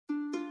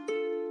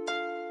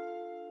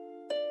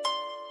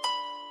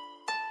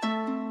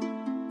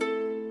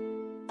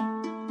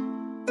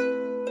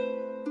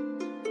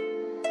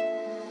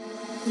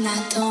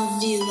Narko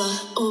Vila,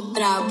 o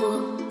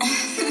brabo.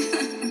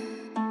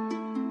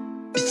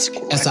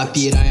 Essa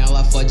piranha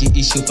ela fode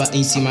e chupa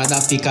em cima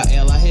da pica.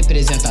 Ela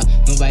representa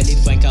no baile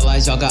funk, ela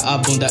joga a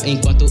bunda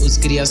enquanto os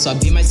cria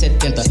sobe mais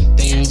 70.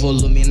 Tem um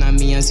volume na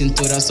minha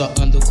cintura, só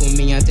ando com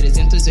minha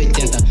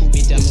 380.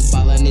 Metendo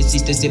bala nesse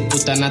TC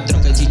puta na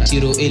troca de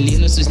tiro. Ele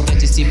não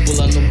sustenta e se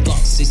pula no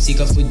bloco, cê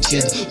fica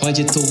fudido.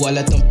 Onde tu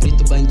olha tão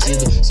preto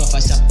bandido, só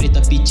faixa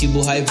preta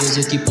pitbull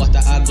raivoso que porta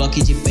a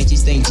Glock de pente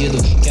estendido.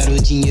 Quero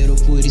dinheiro,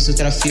 por isso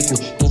trafico.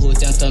 Morro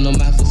tentando,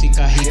 mas vou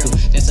ficar rico.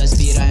 Nessas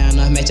piranha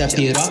nós mete a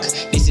piroca,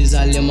 esses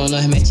alemão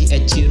nós mete é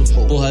tiro.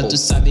 Porra, tu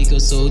sabe que eu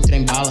sou o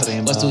trem bala.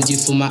 Gosto de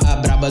fumar a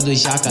braba do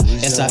jaca.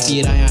 Essa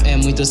piranha é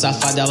muito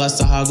safada, ela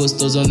sarra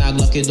gostoso na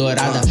Glock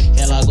Dourada.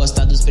 Ela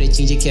gosta dos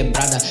pretinhos de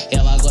quebrada,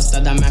 ela gosta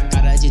da minha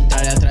cara de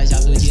tralha,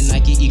 trajado de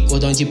Nike e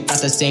cordão de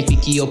prata. Sempre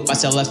que eu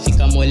passo ela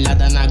fica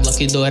molhada na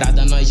Glock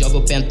Dourada. Nós joga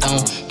o pentão,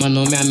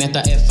 mano, minha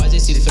meta é fazer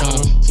cifrão.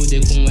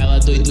 Fuder com ela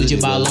doido de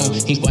balão,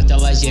 enquanto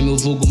ela geme o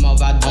vulgo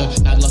malvadão.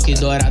 Na Glock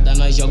Dourada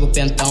nós joga o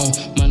pentão,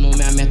 mano,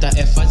 minha meta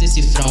é fazer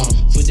cifrão.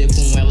 Fuder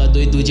com ela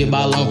doido de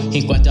balão,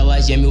 enquanto ela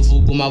geme o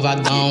vulgo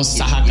malvadão.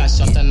 Sarra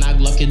caixota na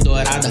Glock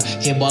Dourada,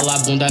 rebola a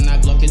bunda na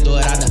Glock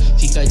Dourada.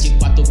 Fica de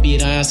quatro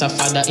piranha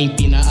safada,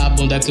 empina a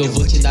bunda que eu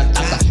vou te dar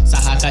tapa.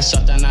 Sarra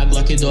caixota na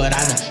Glock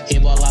Dourada,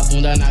 rebola a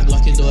bunda na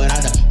Glock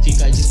Dourada.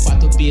 Fica de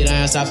quatro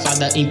piranha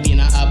safada,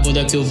 empina a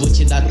bunda que eu vou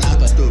te dar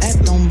tapa. É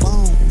tão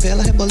bom ver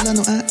ela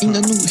rebolando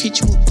ainda no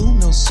ritmo do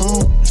meu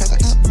som. Joga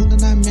a bunda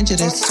na minha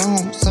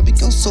direção, sabe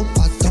que eu sou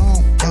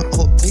patrão.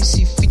 Roubei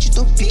esse feat,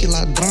 tô pique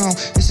ladrão.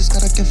 Esses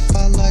caras querem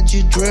falar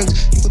de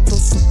drugs, enquanto eu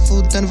tô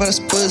fudendo várias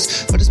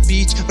buzz, várias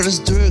beats, várias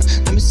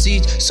drugs. Let me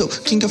see, so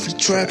king of the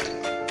trap.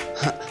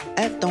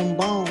 É tão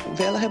bom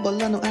ver ela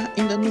rebolando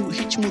ainda no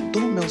ritmo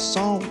do meu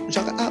som.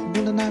 Joga a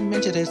bunda na minha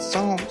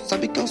direção,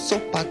 sabe que eu sou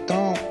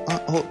patrão.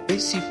 Roubei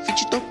esse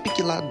feat, tô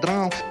pique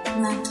ladrão.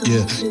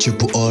 Yeah,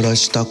 tipo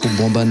Orochi tá com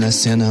bomba na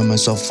cena,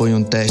 mas só foi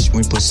um teste. O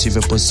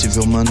impossível é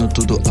possível, mano,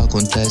 tudo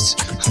acontece.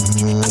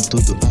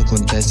 Tudo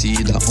acontece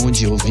e da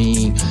onde eu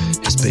vim.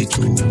 Respeito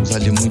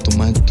vale muito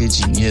mais do que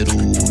dinheiro.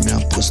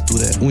 Minha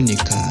postura é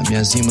única,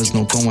 minhas rimas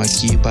não tão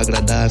aqui pra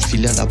agradar a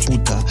filha da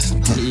puta.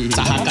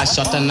 Sarra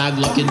caixota na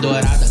Glock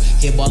Dourada,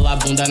 rebola a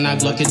bunda na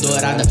Glock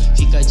Dourada.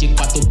 Fica de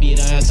quatro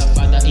piranha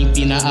safada,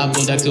 empina a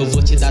bunda que eu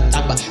vou te dar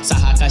tapa.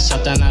 Sarra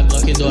caixota na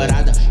Glock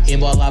Dourada,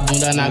 rebola a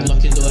bunda na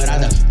Glock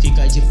Dourada.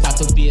 Fica de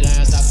quatro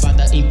piranha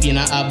safada,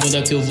 empina a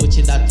bunda que eu vou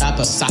te dar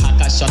tapa. Sarra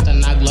caixota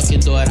na Glock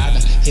Dourada,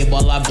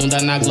 rebola a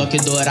bunda na Glock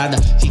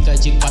Dourada. Fica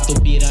de quatro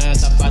piranha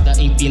safada,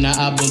 empina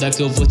a bunda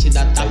que eu vou te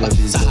dar tapa.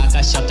 Sarra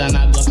caixota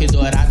na Glock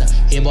Dourada,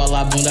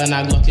 rebola a bunda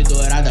na Glock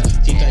Dourada.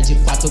 Fica de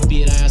quatro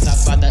piranha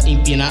safada,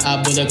 empina a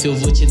bunda que eu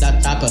vou te dar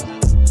tapa.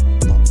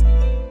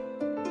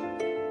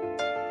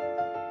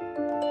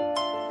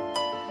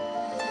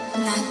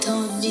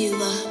 Narko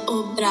Vila,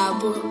 o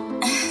brabo.